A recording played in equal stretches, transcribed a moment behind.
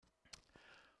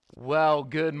Well,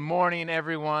 good morning,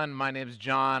 everyone. My name is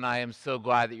John. I am so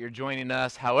glad that you're joining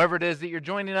us. However it is that you're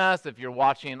joining us, if you're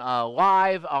watching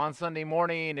live on Sunday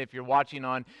morning, if you're watching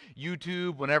on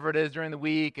YouTube, whenever it is during the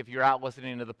week, if you're out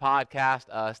listening to the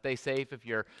podcast, stay safe if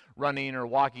you're running or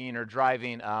walking or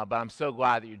driving. But I'm so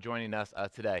glad that you're joining us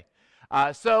today.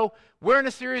 So we're in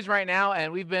a series right now,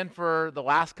 and we've been for the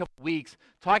last couple of weeks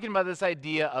talking about this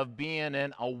idea of being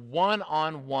in a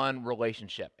one-on-one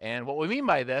relationship. And what we mean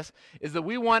by this is that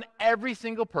we want every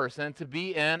single person to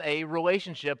be in a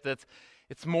relationship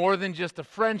it's more than just a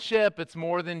friendship. It's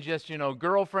more than just,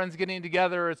 girlfriends getting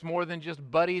together. It's more than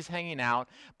just buddies hanging out.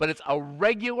 But it's a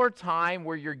regular time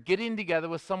where you're getting together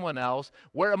with someone else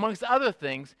where, amongst other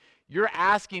things, you're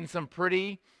asking some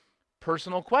pretty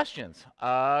personal questions.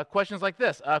 Questions like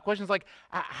this. Questions like,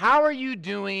 how are you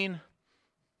doing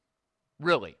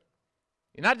really?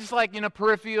 Not just like,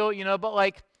 peripheral, but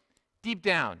like deep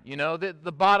down,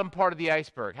 the bottom part of the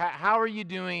iceberg. How are you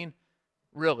doing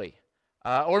really?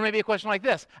 Or maybe a question like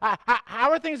this. How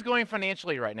are things going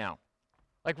financially right now?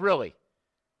 Like really?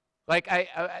 Like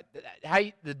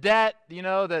the debt,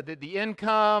 the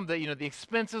income, the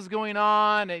expenses going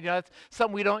on, and, it's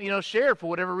something we don't, share for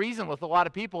whatever reason with a lot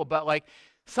of people. But like,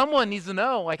 someone needs to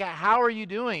know, like, how are you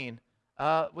doing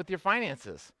with your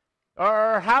finances,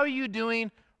 or how are you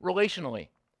doing relationally?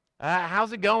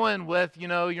 How's it going with,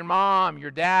 your mom,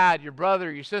 your dad, your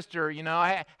brother, your sister?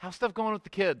 How's stuff going with the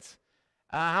kids?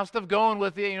 How's stuff going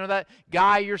with that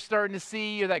guy you're starting to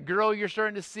see, or that girl you're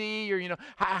starting to see, or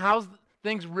how's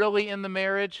things really in the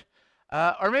marriage?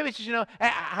 Or maybe it's just,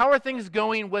 how are things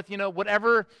going with,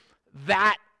 whatever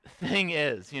that thing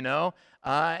is,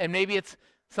 and maybe it's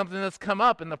something that's come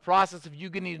up in the process of you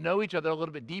getting to know each other a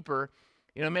little bit deeper.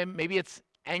 Maybe it's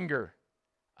anger.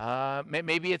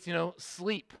 Maybe it's,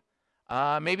 sleep.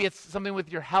 Maybe it's something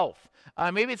with your health.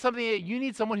 Maybe it's something that you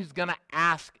need someone who's going to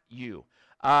ask you.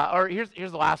 Or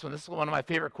here's the last one. This is one of my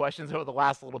favorite questions over the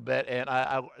last little bit, and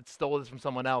I stole this from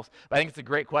someone else, but I think it's a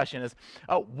great question. Is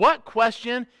what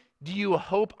question do you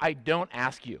hope I don't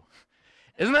ask you?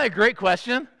 Isn't that a great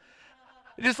question?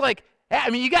 Just like,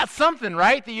 you got something,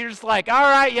 right? That you're just like, all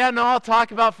right, yeah, no, I'll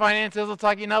talk about finances, I'll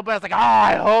talk, but it's like,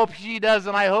 I hope she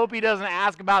doesn't, I hope he doesn't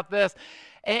ask about this.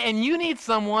 And you need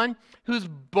someone who's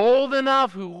bold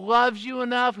enough, who loves you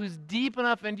enough, who's deep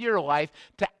enough into your life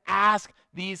to ask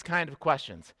these kind of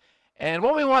questions. And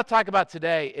what we want to talk about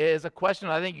today is a question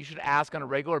I think you should ask on a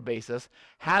regular basis.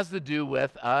 Has to do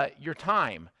with your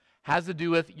time, has to do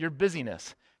with your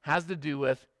busyness, has to do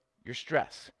with your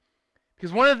stress.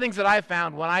 Because one of the things that I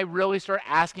found when I really start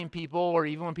asking people, or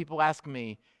even when people ask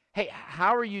me, hey,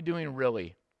 how are you doing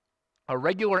really? A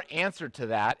regular answer to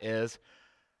that is,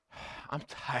 I'm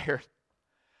tired,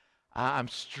 I'm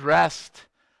stressed,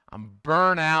 I'm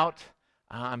burnt out,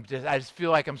 I just feel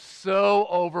like I'm so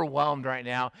overwhelmed right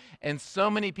now. And so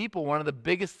many people, one of the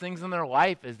biggest things in their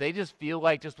life is they just feel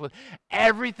like, just with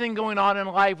everything going on in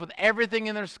life, with everything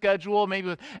in their schedule, maybe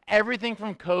with everything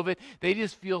from COVID, they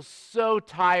just feel so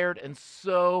tired and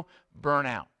so burnt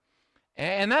out.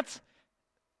 And that's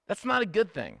not a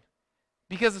good thing.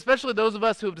 Because especially those of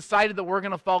us who have decided that we're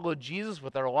going to follow Jesus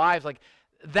with our lives, like,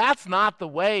 that's not the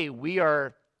way we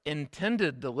are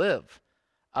intended to live.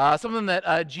 Something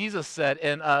that Jesus said,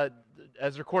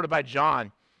 as recorded by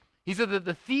John, he said that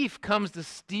the thief comes to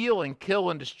steal and kill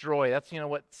and destroy. That's,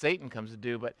 what Satan comes to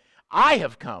do. But I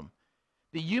have come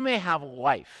that you may have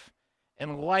life,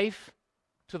 and life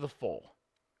to the full.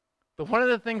 But one of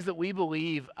the things that we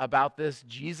believe about this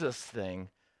Jesus thing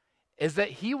is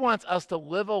that he wants us to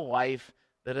live a life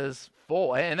that is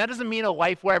full. And that doesn't mean a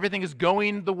life where everything is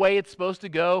going the way it's supposed to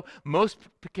go. Most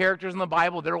characters in the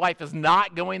Bible, their life is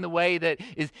not going the way that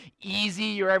is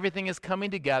easy or everything is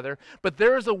coming together. But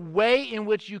there is a way in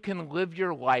which you can live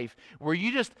your life where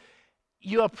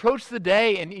you approach the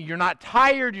day and you're not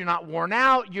tired, you're not worn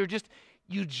out, you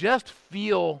just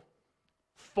feel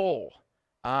full.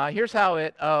 Here's how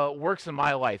it works in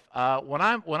my life. When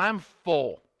I'm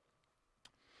full,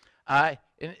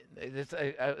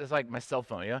 it's like my cell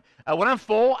phone, when I'm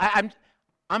full,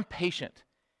 I'm patient.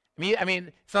 I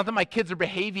mean, it's not that my kids are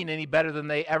behaving any better than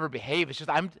they ever behave. It's just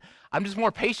I'm just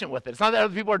more patient with it. It's not that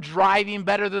other people are driving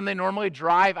better than they normally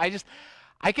drive.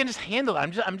 I can just handle it.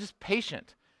 I'm just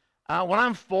patient. When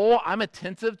I'm full, I'm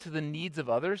attentive to the needs of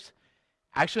others.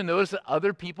 I actually notice that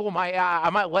other people I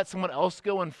might let someone else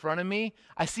go in front of me.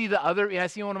 I see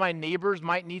one of my neighbors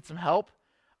might need some help.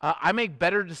 I make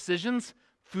better decisions,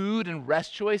 food and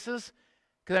rest choices,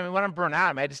 because when I'm burnt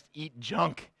out, I just eat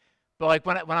junk. But like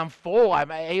when I'm full, I'm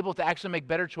able to actually make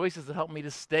better choices that help me to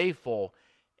stay full.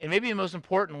 And maybe most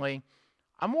importantly,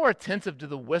 I'm more attentive to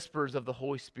the whispers of the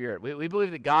Holy Spirit. We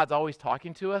believe that God's always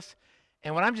talking to us.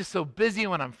 And when I'm just so busy,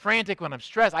 when I'm frantic, when I'm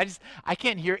stressed, I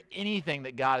can't hear anything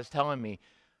that God is telling me.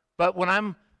 But when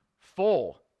I'm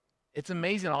full, it's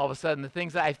amazing all of a sudden the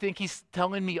things that I think he's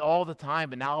telling me all the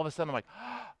time, but now all of a sudden I'm like,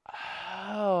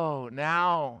 oh,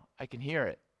 now I can hear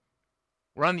it.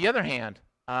 Where on the other hand,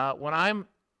 when I'm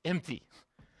empty,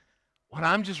 when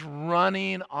I'm just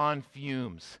running on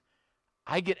fumes,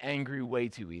 I get angry way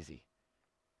too easy.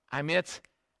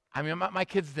 My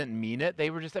kids didn't mean it. They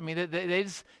were just, they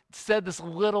just said this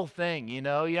little thing,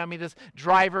 this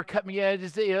driver cut me,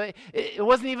 it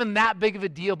wasn't even that big of a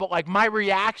deal, but like my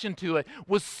reaction to it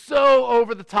was so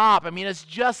over the top. It's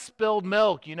just spilled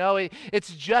milk,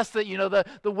 it's just that,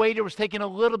 the waiter was taking a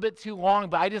little bit too long,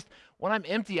 but when I'm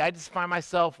empty, I just find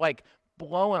myself like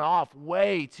blowing off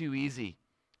way too easy.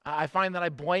 I find that I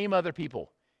blame other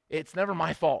people. It's never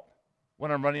my fault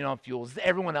when I'm running on fuel. It's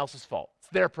everyone else's fault. It's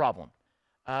their problem.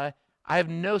 I have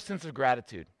no sense of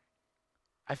gratitude.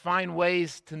 I find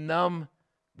ways to numb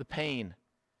the pain,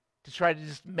 to try to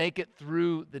just make it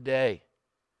through the day.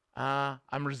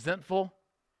 I'm resentful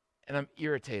and I'm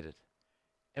irritated.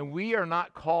 And we are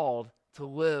not called to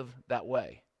live that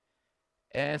way.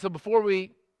 And so before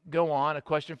we go on, a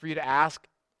question for you to ask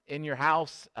in your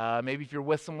house. Maybe if you're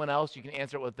with someone else, you can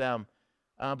answer it with them.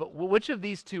 But which of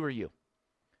these two are you?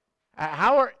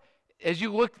 As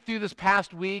you look through this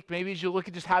past week, maybe as you look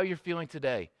at just how you're feeling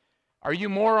today, are you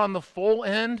more on the full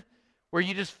end where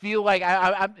you just feel like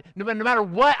no matter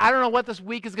what, I don't know what this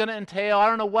week is going to entail, I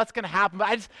don't know what's going to happen,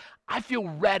 but I feel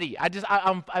ready.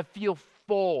 I feel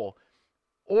full.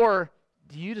 Or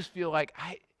do you just feel like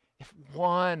if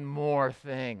one more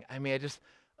thing,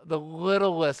 the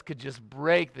littlest could just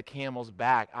break the camel's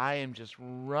back. I am just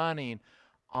running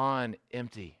on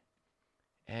empty.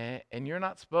 And you're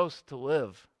not supposed to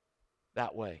live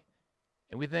that way.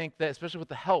 And we think that, especially with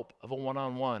the help of a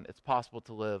one-on-one, it's possible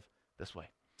to live this way.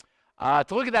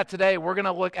 To look at that today, we're going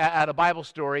to look at a Bible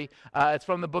story. It's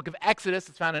from the book of Exodus.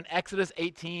 It's found in Exodus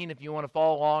 18, if you want to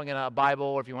follow along in a Bible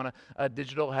or if you want a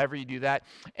digital, however you do that.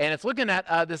 And it's looking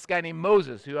at this guy named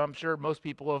Moses, who I'm sure most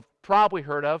people have probably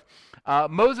heard of.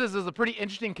 Moses is a pretty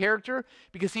interesting character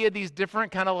because he had these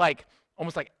different kind of like,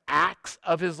 almost like acts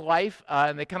of his life,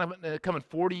 and they come in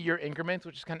 40-year increments,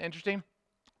 which is kind of interesting.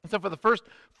 And so for the first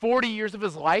 40 years of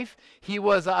his life, he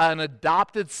was an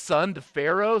adopted son to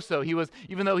Pharaoh. So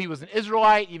even though he was an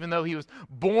Israelite, even though he was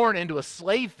born into a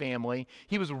slave family,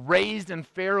 he was raised in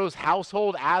Pharaoh's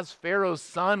household as Pharaoh's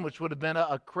son, which would have been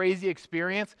a crazy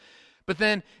experience. But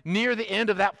then near the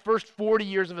end of that first 40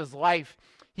 years of his life,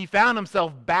 he found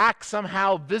himself back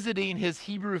somehow visiting his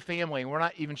Hebrew family. We're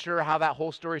not even sure how that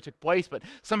whole story took place, but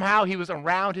somehow he was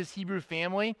around his Hebrew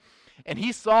family, and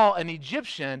he saw an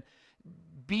Egyptian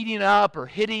beating up or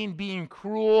hitting, being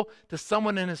cruel to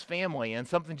someone in his family, and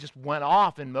something just went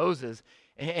off in Moses,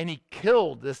 and he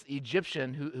killed this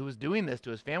Egyptian who was doing this to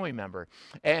his family member.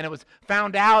 And it was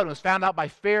found out by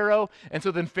Pharaoh, and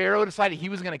so then Pharaoh decided he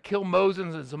was going to kill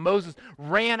Moses, and so Moses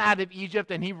ran out of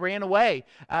Egypt, and he ran away,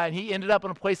 and he ended up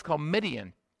in a place called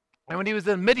Midian. And when he was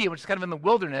in Midian, which is kind of in the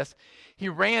wilderness, he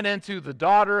ran into the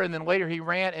daughter, and then later he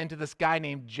ran into this guy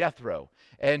named Jethro.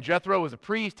 And Jethro was a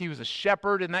priest. He was a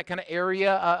shepherd in that kind of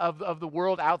area of the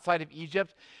world outside of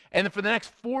Egypt. And then for the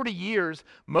next 40 years,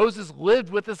 Moses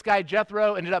lived with this guy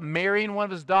Jethro, ended up marrying one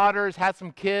of his daughters, had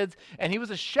some kids, and he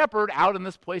was a shepherd out in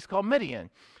this place called Midian.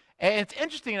 And it's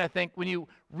interesting, I think, when you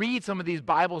read some of these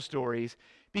Bible stories,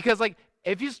 because like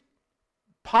if you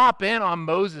pop in on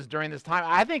Moses during this time,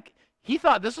 I think he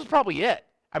thought this was probably it.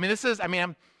 I'm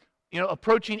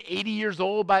approaching 80 years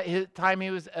old by his time he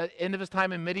was end of his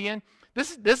time in Midian.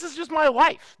 This is just my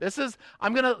life.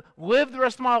 I'm going to live the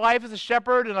rest of my life as a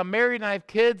shepherd, and I'm married, and I have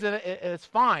kids, and it's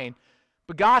fine.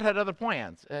 But God had other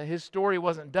plans. His story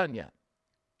wasn't done yet.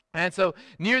 And so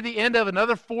near the end of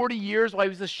another 40 years while he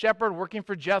was a shepherd working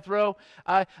for Jethro,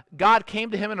 God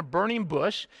came to him in a burning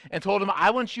bush and told him,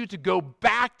 I want you to go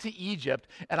back to Egypt,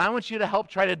 and I want you to help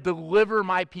try to deliver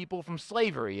my people from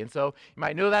slavery. And so you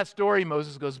might know that story.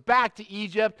 Moses goes back to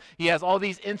Egypt. He has all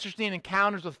these interesting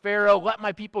encounters with Pharaoh. Let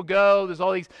my people go. There's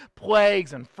all these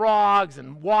plagues and frogs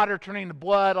and water turning to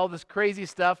blood, all this crazy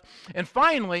stuff. And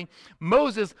finally,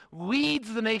 Moses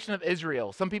leads the nation of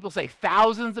Israel. Some people say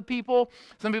thousands of people.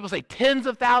 Some people say tens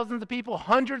of thousands of people,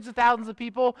 hundreds of thousands of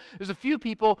people. There's a few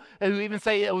people who even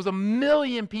say it was 1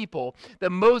 million people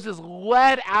that Moses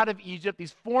led out of Egypt,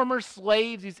 these former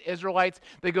slaves, these Israelites.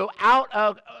 They go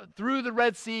out through the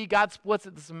Red Sea. God splits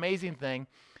it, this amazing thing.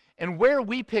 And where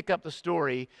we pick up the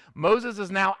story, Moses is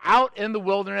now out in the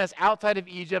wilderness outside of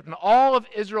Egypt, and all of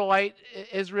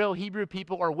Israel, Hebrew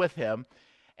people are with him.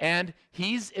 and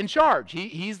he's in charge.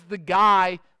 He's the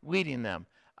guy leading them.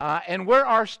 And where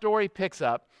our story picks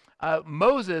up,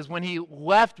 Moses, when he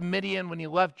left Midian, when he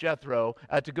left Jethro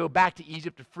to go back to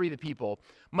Egypt to free the people,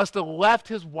 must have left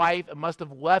his wife and must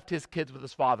have left his kids with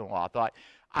his father-in-law. Thought,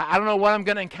 I don't know what I'm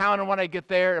going to encounter when I get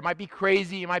there. It might be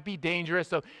crazy. It might be dangerous.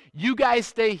 So you guys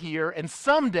stay here, and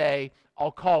someday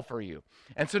I'll call for you.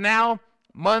 And so now,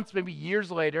 months, maybe years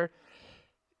later,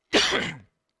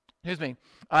 excuse me,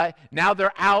 now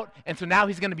they're out, and so now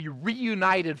he's going to be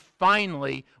reunited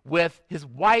finally with his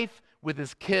wife, with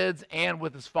his kids, and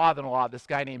with his father-in-law, this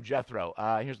guy named Jethro.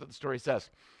 Here's what the story says.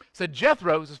 It said,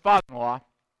 Jethro was his father-in-law,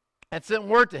 and sent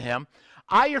word to him,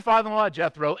 I, your father-in-law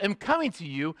Jethro, am coming to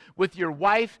you with your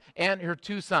wife and her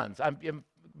 2 sons.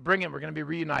 Bring him, we're going to be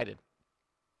reunited.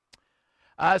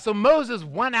 So Moses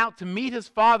went out to meet his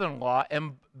father-in-law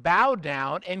and bowed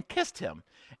down and kissed him.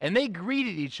 And they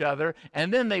greeted each other,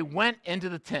 and then they went into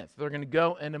the tent. So they're going to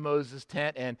go into Moses'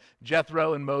 tent, and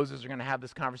Jethro and Moses are going to have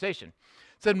this conversation.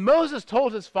 It said Moses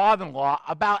told his father-in-law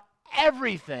about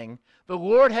everything the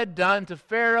Lord had done to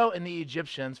Pharaoh and the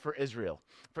Egyptians for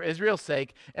Israel's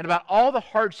sake, and about all the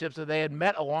hardships that they had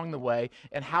met along the way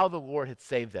and how the Lord had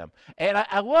saved them. And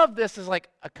I love this as like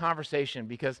a conversation,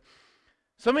 because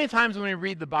so many times when we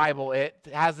read the Bible, it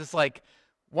has this like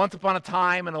once upon a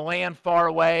time in a land far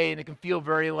away, and it can feel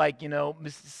very like,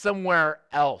 somewhere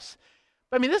else.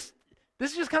 But I mean, this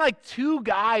is just kind of like 2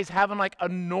 guys having like a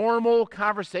normal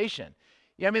conversation.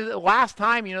 Yeah, I mean, the last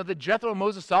time, that Jethro and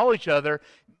Moses saw each other,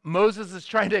 Moses is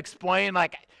trying to explain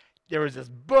like, there was this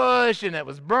bush and it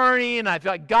was burning, and I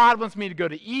feel like God wants me to go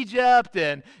to Egypt,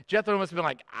 and Jethro must have been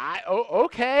like,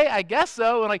 okay, I guess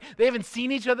so. And like they haven't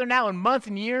seen each other now in months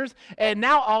and years, and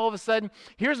now all of a sudden,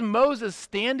 here's Moses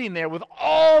standing there with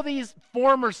all these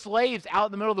former slaves out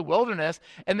in the middle of the wilderness,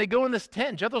 and they go in this tent,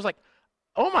 and Jethro's like,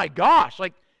 oh my gosh,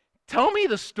 like, tell me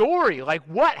the story, like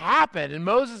what happened? And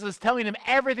Moses is telling him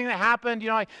everything that happened.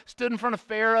 I stood in front of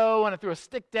Pharaoh and I threw a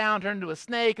stick down, turned into a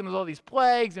snake, and there's all these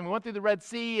plagues, and we went through the Red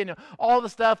Sea, and all the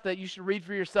stuff that you should read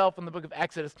for yourself in the book of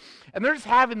Exodus. And they're just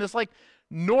having this like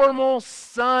normal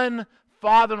son,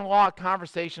 father-in-law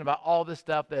conversation about all this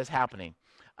stuff that is happening.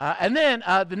 And then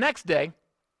the next day,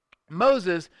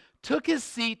 Moses took his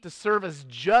seat to serve as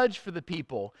judge for the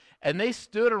people, and they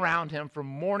stood around him from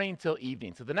morning till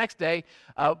evening. So the next day,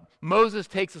 Moses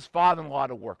takes his father-in-law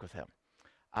to work with him.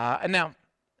 And now,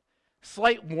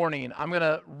 slight warning, I'm going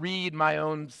to read my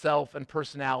own self and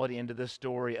personality into this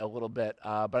story a little bit,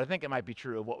 but I think it might be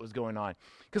true of what was going on.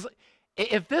 Because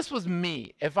if this was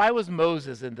me, if I was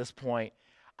Moses at this point,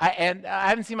 I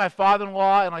haven't seen my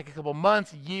father-in-law in like a couple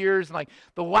months, years, and like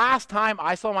the last time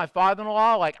I saw my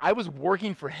father-in-law, like I was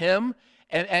working for him,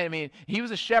 and I mean, he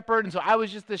was a shepherd, and so I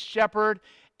was just this shepherd,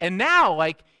 and now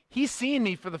like he's seeing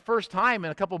me for the first time in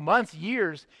a couple months,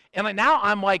 years, and like now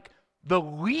I'm like the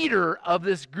leader of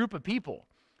this group of people.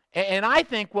 And I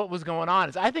think what was going on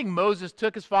is I think Moses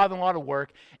took his father-in-law to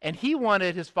work, and he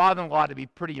wanted his father-in-law to be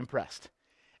pretty impressed.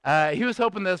 He was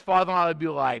hoping that his father-in-law would be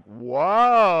like,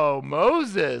 whoa,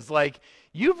 Moses, like,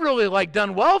 you've really, like,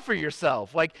 done well for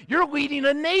yourself. Like, you're leading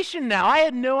a nation now. I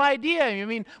had no idea. I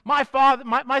mean, my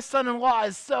son-in-law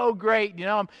is so great.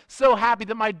 I'm so happy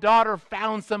that my daughter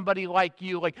found somebody like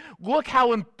you. Like, look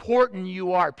how important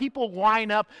you are. People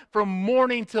line up from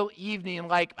morning till evening.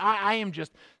 Like, I am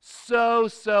just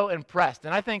so impressed.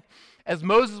 And I think as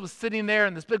Moses was sitting there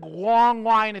in this big long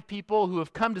line of people who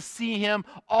have come to see him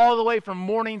all the way from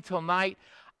morning till night,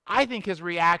 I think his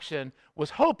reaction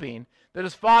was hoping that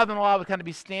his father-in-law would kind of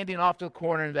be standing off to the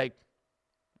corner and be like,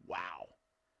 wow,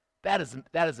 that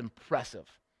is impressive.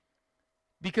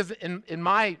 Because in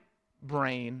my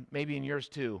brain, maybe in yours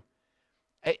too,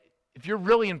 if you're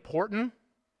really important,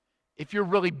 if you're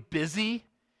really busy,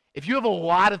 if you have a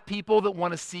lot of people that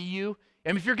want to see you,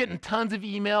 and if you're getting tons of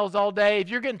emails all day, if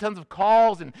you're getting tons of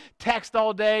calls and text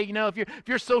all day, if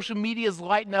your social media is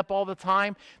lighting up all the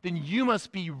time, then you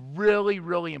must be really,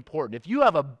 really important. If you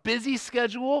have a busy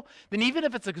schedule, then even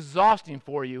if it's exhausting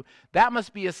for you, that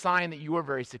must be a sign that you are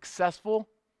very successful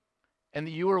and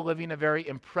that you are living a very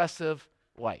impressive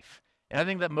life. And I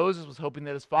think that Moses was hoping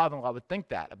that his father-in-law would think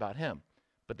that about him.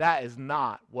 But that is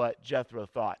not what Jethro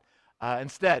thought.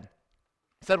 Instead,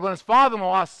 he said when his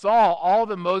father-in-law saw all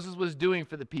that Moses was doing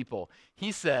for the people,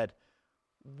 he said,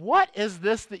 what is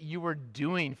this that you are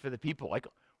doing for the people? Like,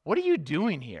 what are you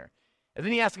doing here? And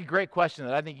then he asked a great question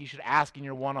that I think you should ask in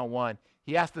your one-on-one.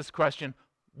 He asked this question,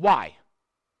 why?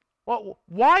 Well,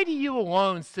 why do you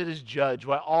alone sit as judge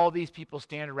while all these people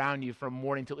stand around you from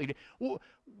morning till evening?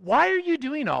 Why are you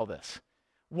doing all this?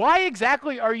 Why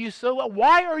exactly are you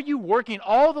why are you working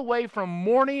all the way from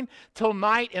morning till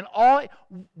night and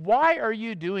why are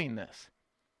you doing this?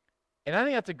 And I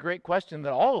think that's a great question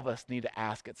that all of us need to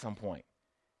ask at some point.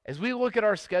 As we look at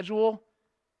our schedule,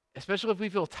 especially if we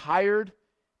feel tired,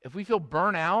 if we feel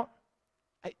burnt out,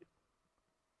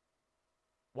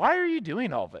 why are you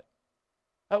doing all of it?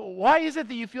 Why is it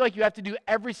that you feel like you have to do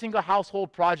every single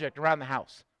household project around the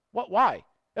house? Why?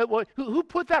 Who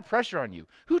put that pressure on you?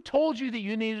 Who told you that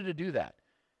you needed to do that?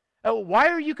 Why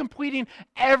are you completing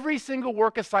every single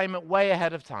work assignment way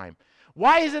ahead of time?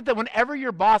 Why is it that whenever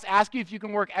your boss asks you if you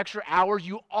can work extra hours,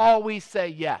 you always say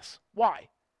yes? Why?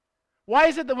 Why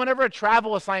is it that whenever a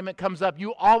travel assignment comes up,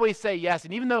 you always say yes?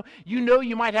 And even though you know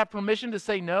you might have permission to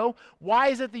say no, why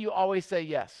is it that you always say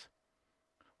yes?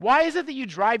 Why is it that you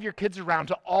drive your kids around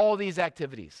to all these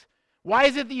activities? Why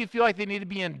is it that you feel like they need to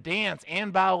be in dance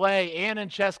and ballet and in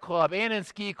chess club and in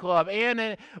ski club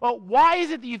why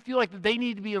is it that you feel like that they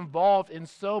need to be involved in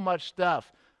so much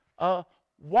stuff?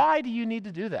 Why do you need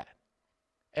to do that?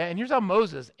 And here's how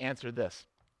Moses answered this.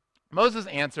 Moses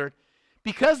answered,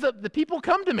 because the people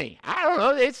come to me. I don't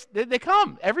know, they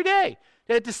come every day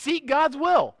to seek God's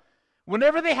will.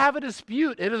 Whenever they have a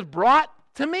dispute, it is brought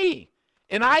to me.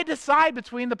 And I decide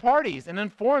between the parties and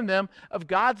inform them of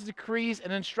God's decrees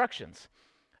and instructions.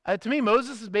 To me,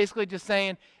 Moses is basically just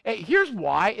saying, hey, here's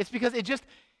why. It's because it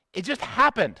just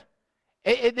happened.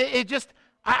 It just,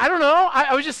 I don't know.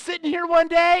 I was just sitting here one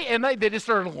day and they just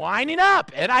started lining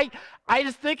up. And I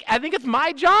think it's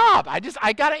my job.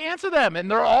 I got to answer them.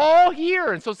 And they're all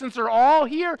here. And so since they're all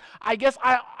here, I guess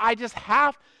I just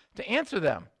have to answer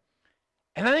them.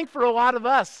 And I think for a lot of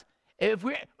us,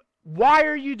 why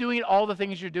are you doing all the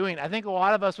things you're doing? I think a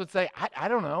lot of us would say, I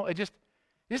don't know. It just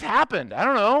happened. I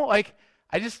don't know. Like,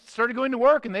 I just started going to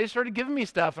work, and they just started giving me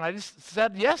stuff, and I just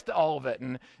said yes to all of it.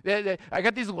 And I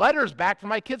got these letters back from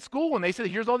my kids' school, and they said,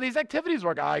 here's all these activities.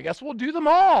 We're like, I guess we'll do them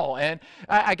all. And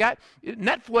I got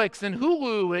Netflix and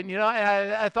Hulu, and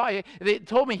I thought they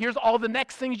told me here's all the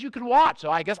next things you could watch. So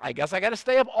I guess I got to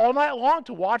stay up all night long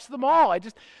to watch them all.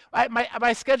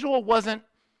 My schedule wasn't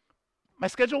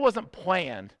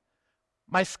planned.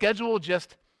 My schedule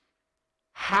just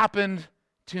happened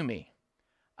to me.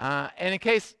 And in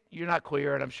case you're not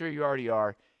clear, and I'm sure you already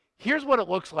are, here's what it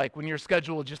looks like when your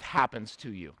schedule just happens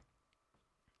to you.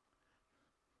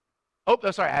 Oh,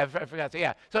 sorry, I forgot to say,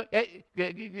 yeah. So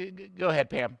go ahead,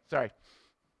 Pam. Sorry.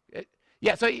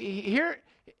 Yeah, so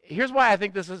here's why I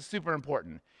think this is super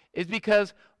important, is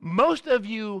because most of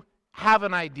you have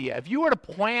an idea. If you were to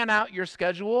plan out your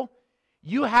schedule,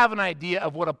 you have an idea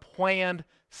of what a planned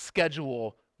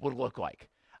schedule would look like.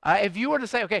 If you were to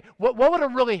say, okay, what would a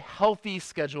really healthy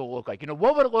schedule look like?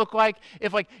 What would it look like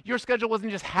if your schedule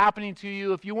wasn't just happening to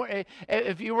you? If you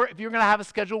were going to have a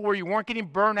schedule where you weren't getting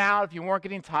burned out, if you weren't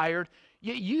getting tired,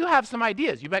 you have some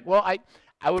ideas. You'd be like, well,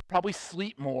 I would probably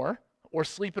sleep more or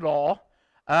sleep at all.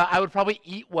 I would probably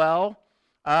eat well.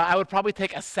 I would probably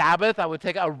take a Sabbath. I would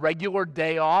take a regular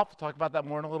day off. We'll talk about that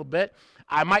more in a little bit.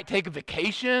 I might take a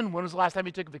vacation. When was the last time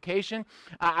you took a vacation?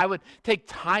 I would take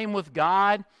time with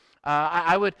God.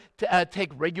 I would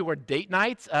take regular date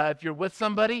nights if you're with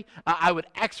somebody. I would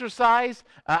exercise.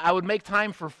 I would make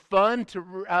time for fun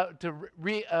to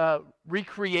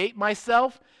recreate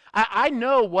myself. I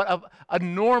know what a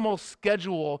normal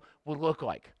schedule would look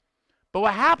like. But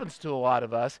what happens to a lot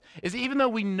of us is even though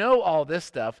we know all this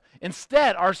stuff,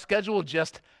 instead our schedule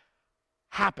just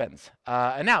happens.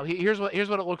 And now here's what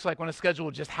it looks like when a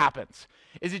schedule just happens.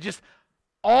 Is it just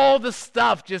all the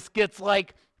stuff just gets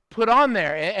like put on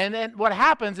there. And then what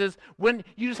happens is when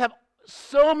you just have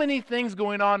so many things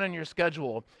going on in your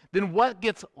schedule, then what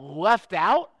gets left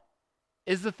out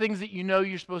is the things that you know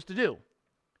you're supposed to do.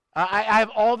 I have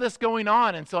all this going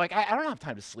on, and so like I don't have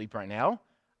time to sleep right now.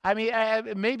 I mean,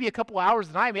 maybe a couple hours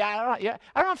a night. I mean,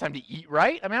 I don't have time to eat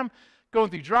right. I mean, I'm going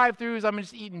through drive-thrus. I'm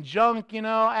just eating junk,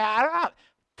 I don't know.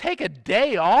 Take a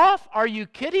day off? Are you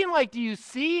kidding? Like, do you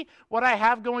see what I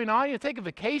have going on? Take a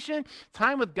vacation,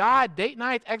 time with God, date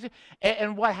nights,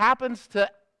 and what happens to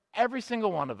every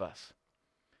single one of us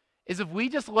is if we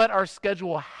just let our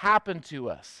schedule happen to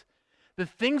us, the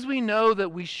things we know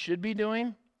that we should be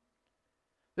doing,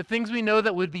 the things we know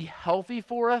that would be healthy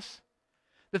for us,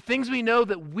 the things we know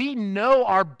that we know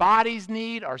our bodies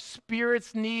need, our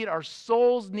spirits need, our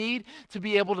souls need to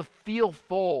be able to feel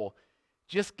full,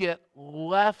 just get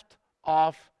left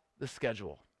off the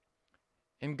schedule.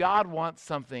 And God wants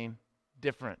something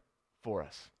different for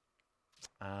us.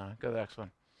 Go to the next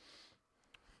one.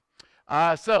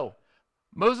 So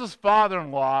Moses'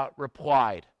 father-in-law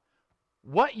replied,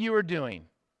 "What you are doing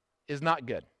is not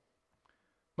good."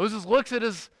 Moses looks at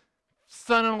his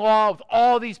son-in-law with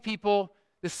all these people,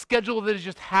 the schedule that has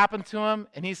just happened to him,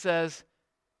 and he says,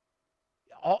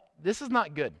 this is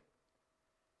not good.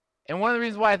 And one of the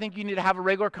reasons why I think you need to have a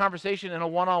regular conversation and a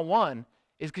one-on-one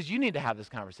is because you need to have this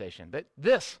conversation, that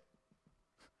this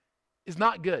is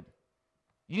not good.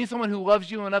 You need someone who loves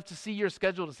you enough to see your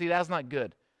schedule to see that's not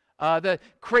good. The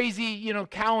crazy,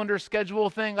 calendar schedule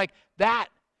thing, like that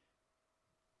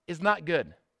is not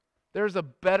good. There's a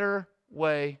better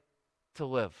way to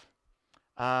live.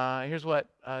 Here's what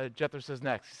Jethro says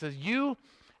next. He says, you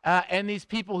and these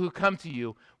people who come to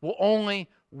you will only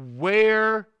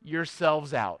wear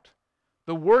yourselves out.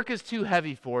 The work is too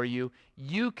heavy for you.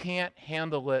 You can't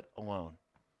handle it alone.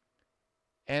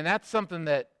 And that's something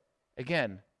that,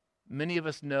 again, many of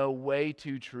us know way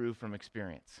too true from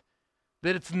experience.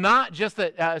 That it's not just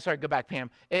that, go back,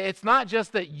 Pam. It's not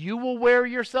just that you will wear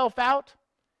yourself out.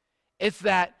 It's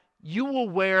that you will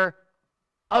wear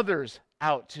others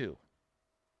out too.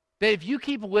 That if you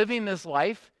keep living this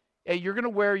life, you're going to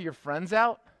wear your friends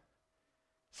out.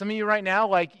 Some of you right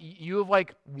now, you have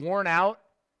worn out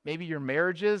maybe your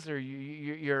marriages or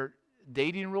your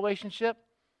dating relationship,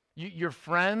 your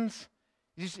friends.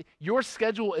 Your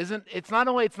schedule it's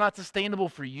not sustainable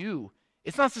for you.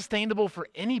 It's not sustainable for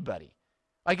anybody.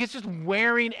 It's just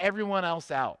wearing everyone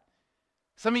else out.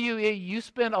 Some of you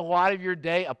spend a lot of your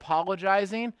day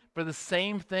apologizing for the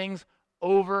same things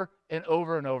over and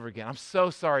over and over again. I'm so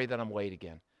sorry that I'm late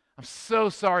again. I'm so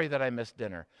sorry that I missed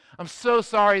dinner. I'm so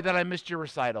sorry that I missed your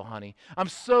recital, honey. I'm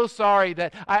so sorry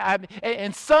that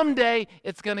and someday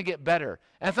it's going to get better.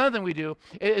 And that's another thing we do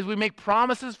is we make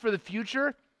promises for the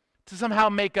future to somehow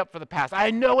make up for the past.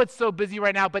 I know it's so busy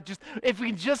right now, but if we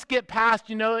can just get past,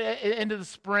 into the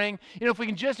spring, if we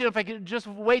can if I can just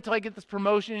wait till I get this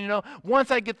promotion,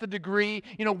 once I get the degree,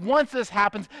 once this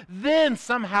happens, then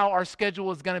somehow our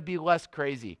schedule is going to be less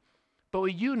crazy. But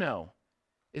what you know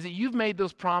is that you've made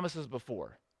those promises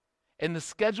before, and the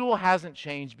schedule hasn't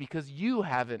changed because you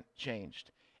haven't changed,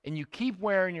 and you keep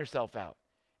wearing yourself out,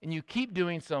 and you keep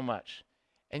doing so much,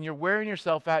 and you're wearing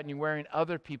yourself out, and you're wearing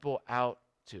other people out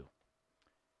too.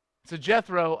 So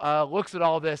Jethro looks at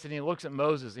all this, and he looks at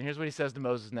Moses, and here's what he says to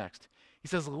Moses next. He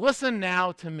says, listen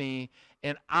now to me,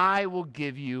 and I will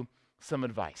give you some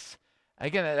advice.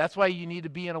 Again, that's why you need to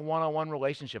be in a one-on-one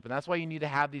relationship, and that's why you need to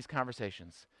have these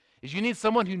conversations. Is you need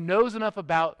someone who knows enough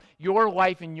about your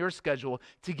life and your schedule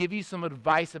to give you some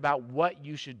advice about what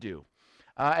you should do.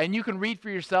 And you can read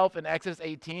for yourself in Exodus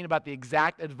 18 about the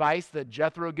exact advice that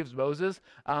Jethro gives Moses,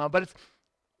 but it's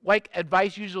like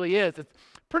advice usually is. It's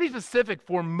pretty specific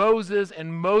for Moses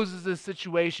and Moses'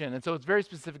 situation, and so it's very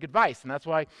specific advice, and that's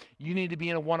why you need to be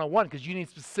in a one-on-one, because you need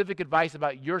specific advice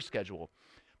about your schedule.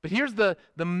 But here's the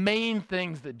main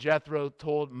things that Jethro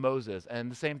told Moses,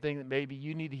 and the same thing that maybe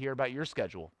you need to hear about your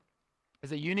schedule, is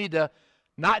that you need to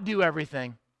not do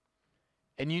everything,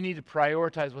 and you need to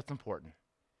prioritize what's important.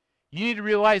 You need to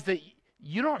realize that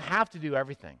you don't have to do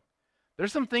everything.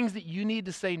 There's some things that you need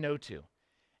to say no to.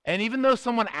 And even though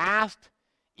someone asked,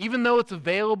 even though it's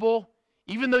available,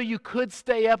 even though you could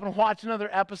stay up and watch another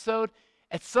episode,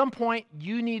 at some point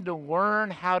you need to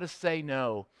learn how to say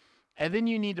no, and then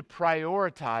you need to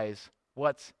prioritize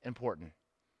what's important.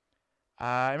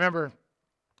 I remember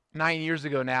 9 years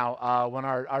ago now, when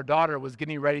our daughter was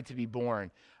getting ready to be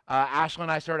born, Ashley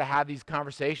and I started to have these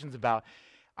conversations about,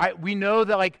 we know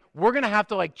that we're going to have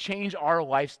to change our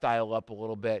lifestyle up a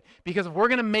little bit, because if we're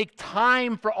going to make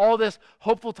time for all this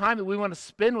hopeful time that we want to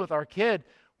spend with our kid,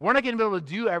 we're not going to be able to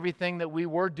do everything that we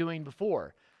were doing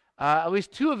before. At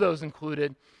least two of those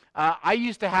included. I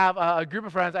used to have a group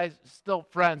of friends, still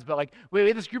friends, but we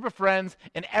had this group of friends,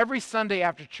 and every Sunday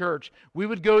after church, we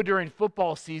would go during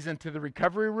football season to the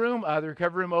recovery room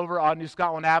over on New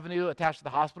Scotland Avenue, attached to the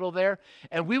hospital there,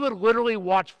 and we would literally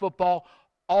watch football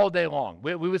all day long.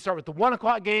 We would start with the 1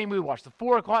 o'clock game, we would watch the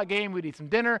 4 o'clock game, we'd eat some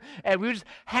dinner, and we would just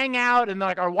hang out, and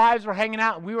our wives were hanging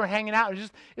out, and we were hanging out. It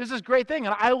was this great thing,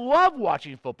 and I love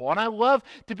watching football, and I love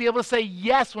to be able to say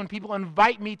yes when people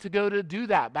invite me to go to do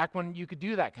that, back when you could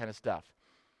do that kind of stuff.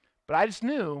 But I just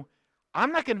knew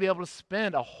I'm not going to be able to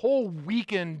spend a whole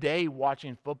weekend day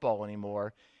watching football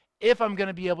anymore if I'm going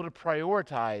to be able to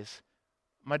prioritize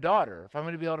my daughter, if I'm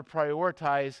going to be able to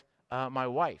prioritize my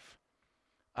wife.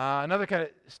 Another kind of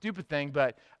stupid thing,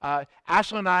 but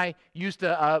Ashley and I used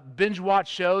to binge watch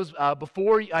shows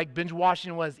before binge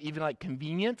watching was even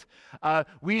convenient.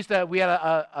 We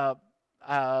had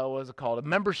what was it called? A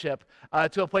membership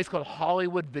to a place called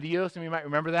Hollywood Video. Some of you might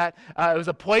remember that. It was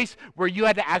a place where you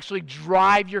had to actually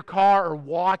drive your car or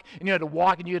walk, and you had to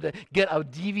walk and you had to get a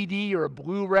DVD or a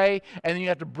Blu-ray, and then you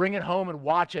had to bring it home and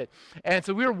watch it. And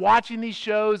so we were watching these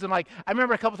shows, and like I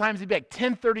remember a couple times it'd be like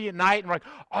 10:30 at night, and we're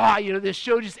like, this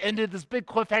show just ended, this big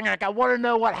cliffhanger. Like I want to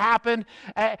know what happened,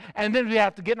 and then we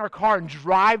have to get in our car and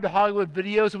drive to Hollywood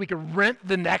Video so we could rent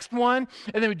the next one,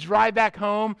 and then we drive back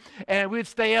home, and we'd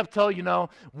stay up till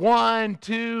 1,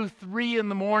 2, 3 in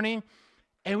the morning,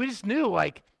 and we just knew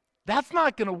like that's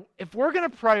not gonna. If we're gonna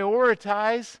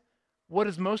prioritize what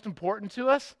is most important to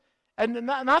us, and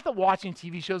not that watching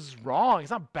TV shows is wrong.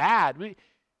 It's not bad.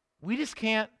 We just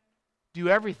can't do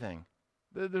everything.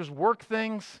 There's work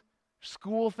things,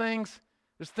 school things.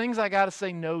 There's things I got to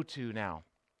say no to now.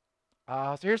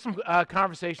 So here's some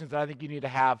conversations that I think you need to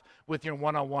have with your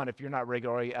one-on-one if you're not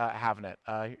regularly having it.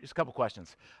 Here's a couple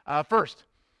questions. First,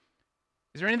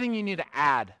 is there anything you need to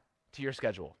add to your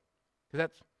schedule? Because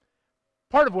that's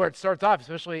part of where it starts off,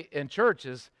 especially in church,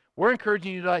 is we're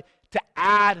encouraging you to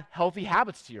add healthy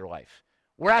habits to your life.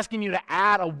 We're asking you to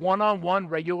add a one-on-one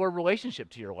regular relationship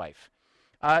to your life.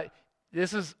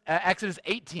 This is Exodus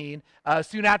 18.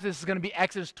 Soon after this is going to be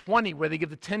Exodus 20, where they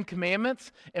give the 10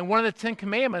 Commandments. And one of the 10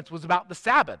 Commandments was about the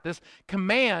Sabbath, this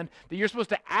command that you're supposed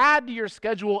to add to your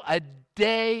schedule a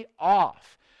day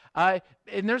off.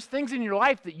 And there's things in your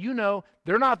life that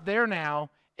they're not there now,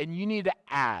 and you need to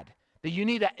add, that you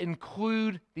need to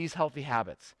include these healthy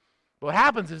habits. But what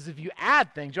happens is if you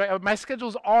add things, right, my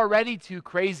schedule's already too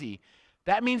crazy,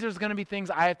 that means there's going to be things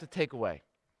I have to take away.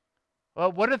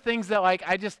 Well, what are things that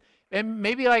and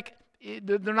maybe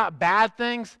they're not bad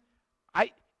things,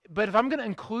 but if I'm going to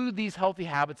include these healthy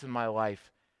habits in my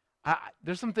life,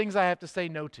 there's some things I have to say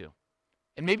no to.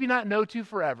 And maybe not no to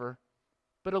forever,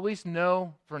 but at least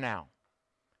no for now.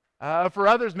 For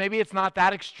others, maybe it's not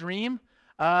that extreme.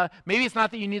 Maybe it's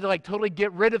not that you need to totally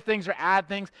get rid of things or add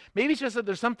things. Maybe it's just that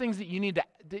there's some things that you need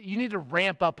to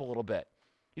ramp up a little bit.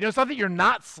 It's not that you're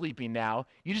not sleeping now.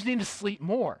 You just need to sleep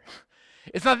more.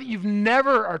 It's not that you've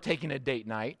never are taking a date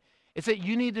night. It's that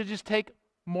you need to just take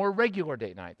more regular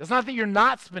date night. It's not that you're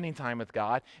not spending time with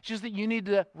God. It's just that you need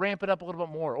to ramp it up a little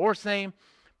bit more. Or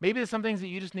maybe there's some things that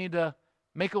you just need to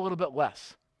make a little bit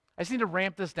less. I just need to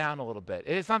ramp this down a little bit.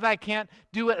 It's not that I can't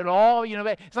do it at all.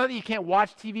 It's not that you can't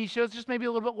watch TV shows, just maybe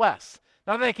a little bit less.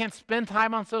 Not that I can't spend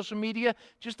time on social media,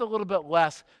 just a little bit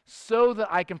less so that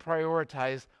I can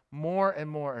prioritize more and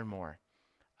more and more.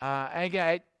 And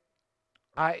again,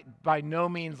 I by no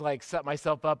means set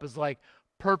myself up as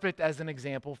perfect as an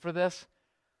example for this,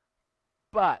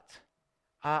 but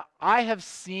I have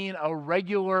seen a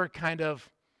regular kind of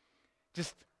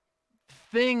just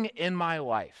thing in my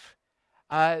life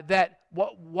that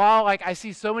while I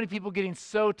see so many people getting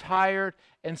so tired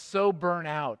and so burnt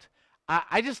out,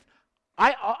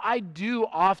 I do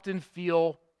often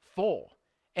feel full.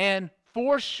 And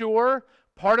for sure,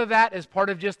 part of that is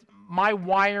part of just my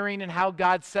wiring and how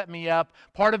God set me up.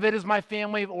 Part of it is my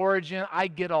family of origin. I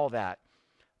get all that.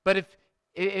 But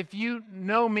if you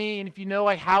know me and if you know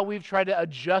how we've tried to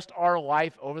adjust our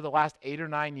life over the last 8 or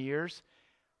 9 years,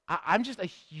 I'm just a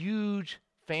huge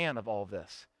fan of all of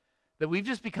this. That we've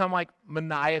just become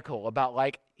maniacal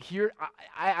about here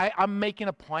I'm making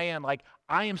a plan.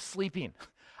 I am sleeping.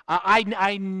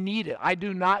 I need it. I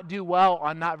do not do well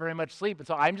on not very much sleep, and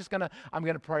so I'm gonna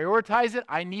prioritize it.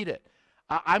 I need it.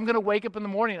 I'm gonna wake up in the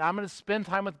morning. I'm gonna spend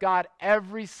time with God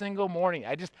every single morning.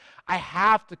 I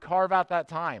have to carve out that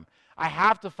time. I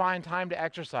have to find time to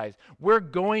exercise. We're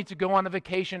going to go on a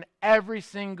vacation every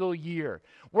single year.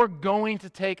 We're going to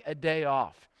take a day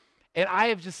off. And I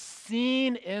have just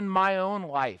seen in my own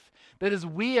life that as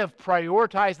we have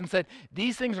prioritized and said,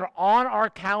 these things are on our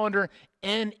calendar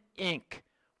in ink.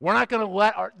 We're not going to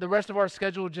let the rest of our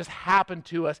schedule just happen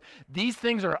to us. These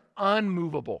things are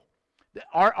unmovable.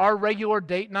 Our regular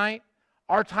date night,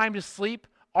 our time to sleep,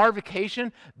 our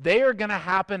vacation, they are going to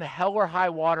happen hell or high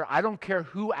water. I don't care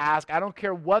who asks. I don't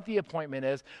care what the appointment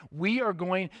is. We are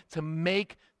going to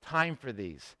make time for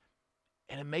these.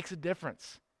 And it makes a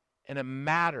difference. And it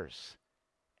matters.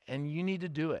 And you need to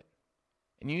do it.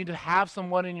 And you need to have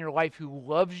someone in your life who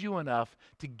loves you enough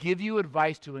to give you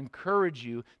advice, to encourage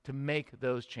you to make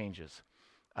those changes.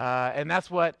 And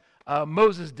that's what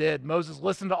Moses did. Moses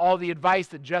listened to all the advice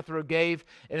that Jethro gave,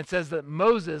 and it says that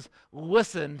Moses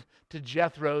listened to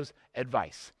Jethro's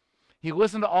advice. He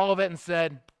listened to all of it and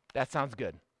said, that sounds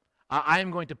good. I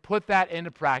am going to put that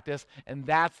into practice, and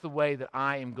that's the way that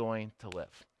I am going to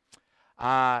live.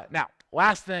 Now,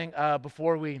 last thing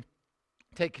before we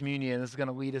take communion, this is going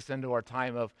to lead us into our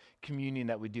time of communion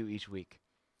that we do each week,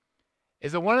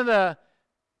 is that one of the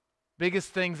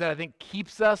biggest things that I think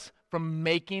keeps us from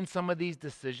making some of these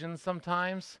decisions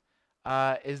sometimes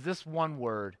is this one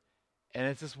word, and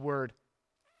it's this word,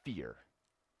 fear.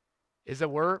 Is that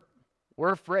we're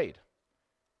afraid.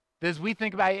 As we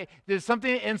think about it, there's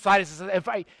something inside us that says, if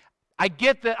I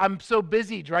get that I'm so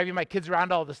busy driving my kids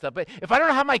around all this stuff, but if I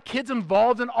don't have my kids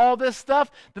involved in all this stuff,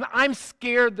 then I'm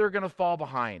scared they're going to fall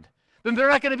behind. Then they're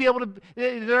not going to be able to,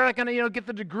 they're not going to, get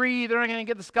the degree, they're not going to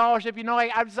get the scholarship.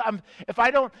 If I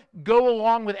don't go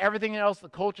along with everything else the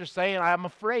culture's saying, I'm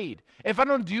afraid. If I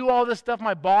don't do all this stuff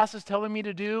my boss is telling me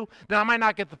to do, then I might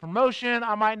not get the promotion.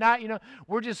 I might not,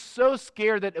 we're just so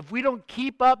scared that if we don't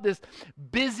keep up this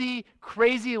busy,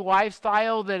 crazy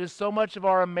lifestyle that is so much of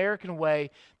our American way,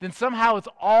 then somehow it's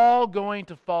all going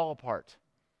to fall apart.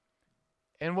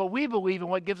 And what we believe and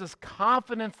what gives us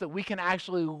confidence that we can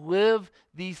actually live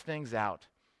these things out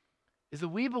is that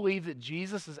we believe that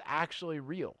Jesus is actually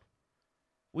real.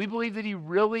 We believe that he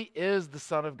really is the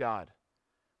Son of God.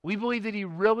 We believe that he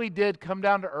really did come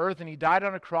down to earth and he died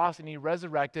on a cross and he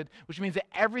resurrected, which means that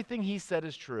everything he said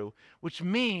is true, which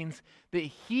means that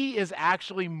he is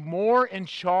actually more in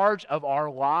charge of our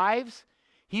lives.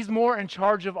 He's more in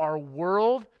charge of our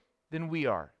world than we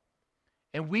are.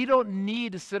 And we don't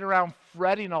need to sit around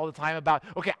fretting all the time about,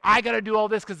 okay, I got to do all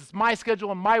this because it's my schedule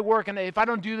and my work, and if I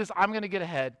don't do this, I'm going to get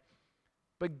ahead.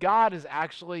 But God is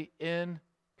actually in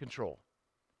control.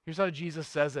 Here's how Jesus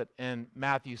says it in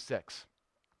Matthew 6.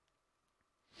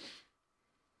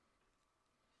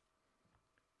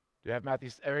 Do you have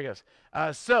Matthew? There he goes.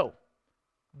 So,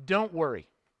 don't worry,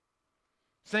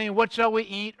 saying, what shall we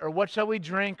eat, or what shall we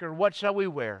drink, or what shall we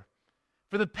wear?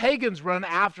 For the pagans run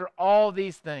after all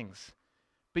these things.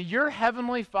 But your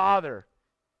heavenly Father,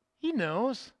 he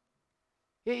knows.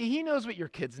 He knows what your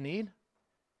kids need.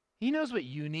 He knows what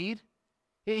you need.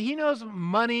 He knows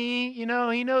money, he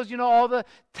knows, all the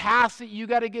tasks that you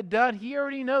got to get done. He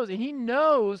already knows, and he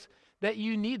knows that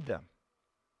you need them.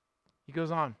 He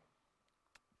goes on.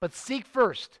 But seek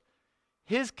first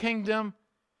his kingdom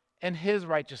and his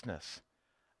righteousness.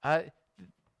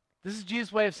 This is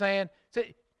Jesus' way of saying,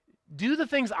 do the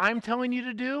things I'm telling you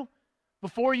to do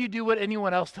before you do what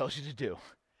anyone else tells you to do.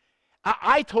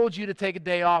 I told you to take a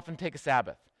day off and take a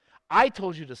Sabbath. I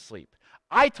told you to sleep.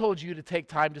 I told you to take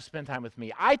time to spend time with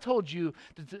me. I told you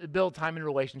to build time in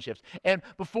relationships. And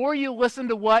before you listen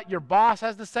to what your boss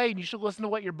has to say, and you should listen to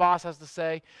what your boss has to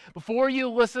say, before you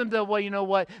listen to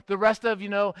what the rest of,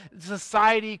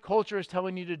 society, culture is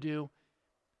telling you to do,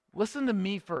 listen to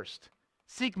me first.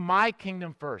 Seek my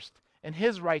kingdom first and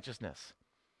his righteousness.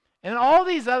 And all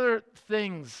these other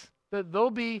things, that they'll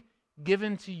be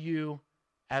given to you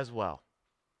as well.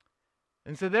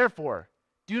 And so therefore,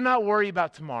 do not worry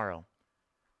about tomorrow,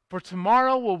 for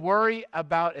tomorrow will worry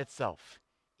about itself.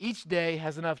 Each day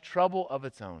has enough trouble of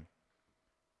its own.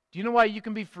 Do you know why you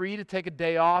can be free to take a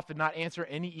day off and not answer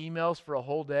any emails for a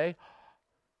whole day?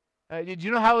 Do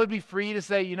you know how it would be free to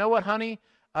say, you know what, honey,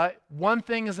 one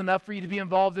thing is enough for you to be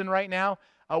involved in right now.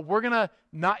 We're going to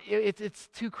not, it's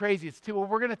too crazy. We're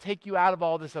going to take you out of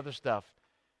all this other stuff.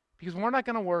 Because we're not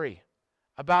going to worry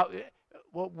about,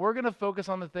 we're going to focus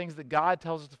on the things that God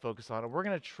tells us to focus on, and we're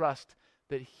going to trust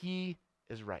that he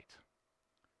is right.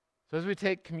 So as we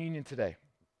take communion today,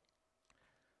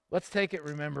 let's take it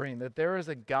remembering that there is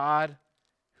a God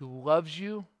who loves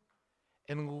you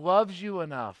and loves you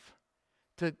enough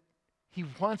he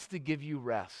wants to give you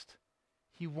rest.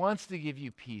 He wants to give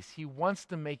you peace. He wants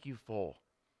to make you full.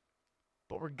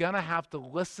 But we're going to have to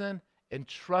listen and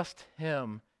trust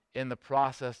him in the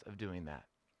process of doing that.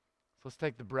 So let's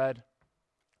take the bread.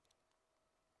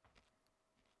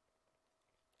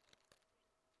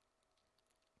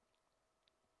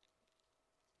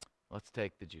 Let's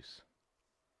take the juice.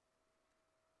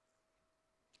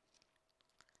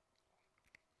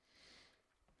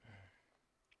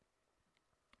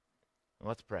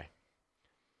 Let's pray.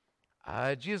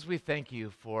 Jesus, we thank you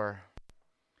for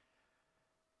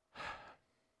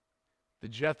the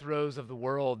Jethros of the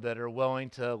world that are willing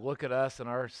to look at us and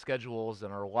our schedules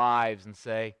and our lives and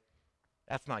say,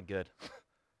 that's not good.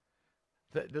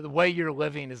 The way you're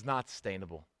living is not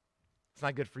sustainable. It's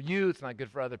not good for you. It's not good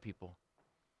for other people.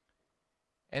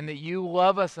 And that you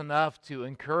love us enough to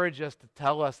encourage us, to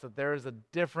tell us that there is a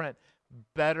different,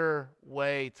 better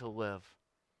way to live.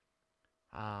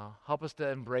 Help us to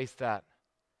embrace that.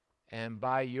 And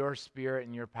by your Spirit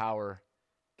and your power,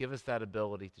 give us that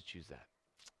ability to choose that.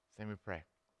 Same we pray.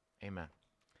 Amen.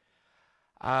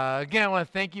 Again, I want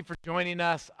to thank you for joining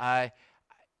us.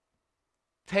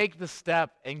 Take the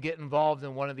step and get involved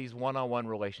in one of these one-on-one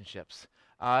relationships.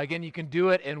 Again, you can do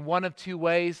it in one of two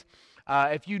ways.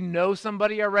 If you know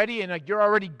somebody already and you're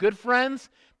already good friends,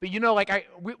 but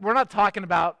we're not talking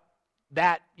about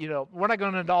that, we're not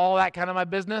going into all that kind of my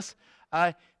business.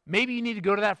 Maybe you need to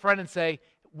go to that friend and say,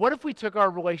 what if we took our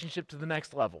relationship to the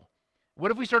next level?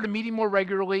 What if we started meeting more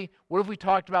regularly? What if we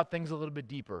talked about things a little bit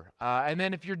deeper? And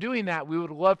then if you're doing that, we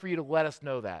would love for you to let us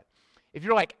know that. If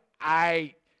you're like,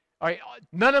 all right,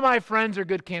 none of my friends are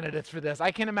good candidates for this.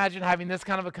 I can't imagine having this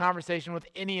kind of a conversation with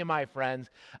any of my friends.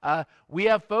 We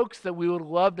have folks that we would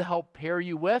love to help pair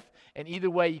you with, and either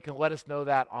way, you can let us know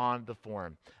that on the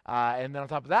forum. And then on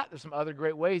top of that, there's some other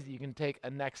great ways that you can take a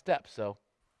next step. So,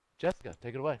 Jessica,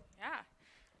 take it away. Yeah.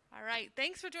 All right.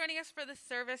 Thanks for joining us for this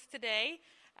service today.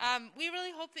 We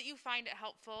really hope that you find it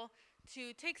helpful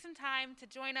to take some time to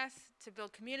join us, to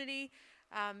build community,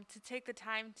 to take the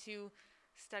time to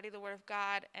study the Word of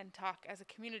God and talk as a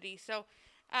community. So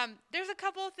there's a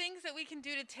couple of things that we can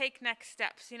do to take next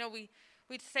steps. We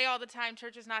say all the time,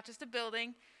 church is not just a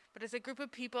building, but it's a group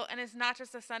of people, and it's not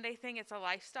just a Sunday thing, it's a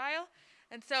lifestyle.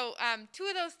 And so two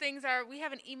of those things are, we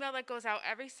have an email that goes out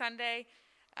every Sunday.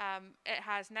 It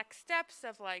has next steps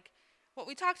of what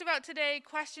we talked about today,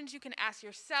 questions you can ask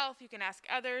yourself, you can ask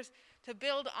others to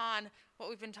build on what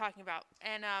we've been talking about.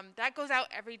 And that goes out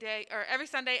every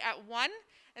Sunday at 1.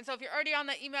 And so if you're already on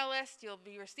the email list, you'll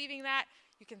be receiving that.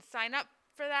 You can sign up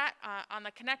for that on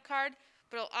the Connect card,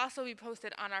 but it'll also be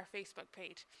posted on our Facebook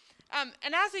page.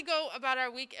 And as we go about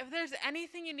our week, if there's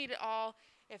anything you need at all,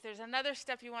 if there's another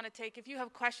step you want to take, if you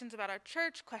have questions about our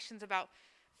church, questions about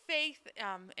faith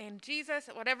in Jesus,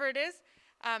 whatever it is,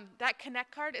 that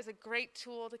Connect card is a great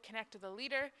tool to connect with a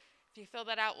leader. If you fill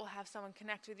that out, we'll have someone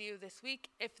connect with you this week.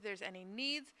 If there's any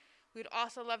needs, we'd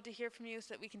also love to hear from you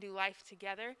so that we can do life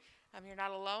together. You're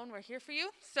not alone. We're here for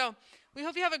you. So we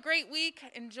hope you have a great week.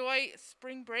 Enjoy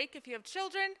spring break if you have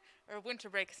children, or winter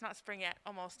break. It's not spring yet,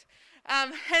 almost.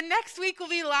 And next week will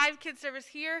be live kids service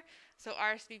here. So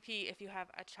RSVP if you have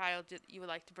a child that you would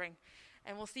like to bring.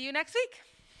 And we'll see you next week.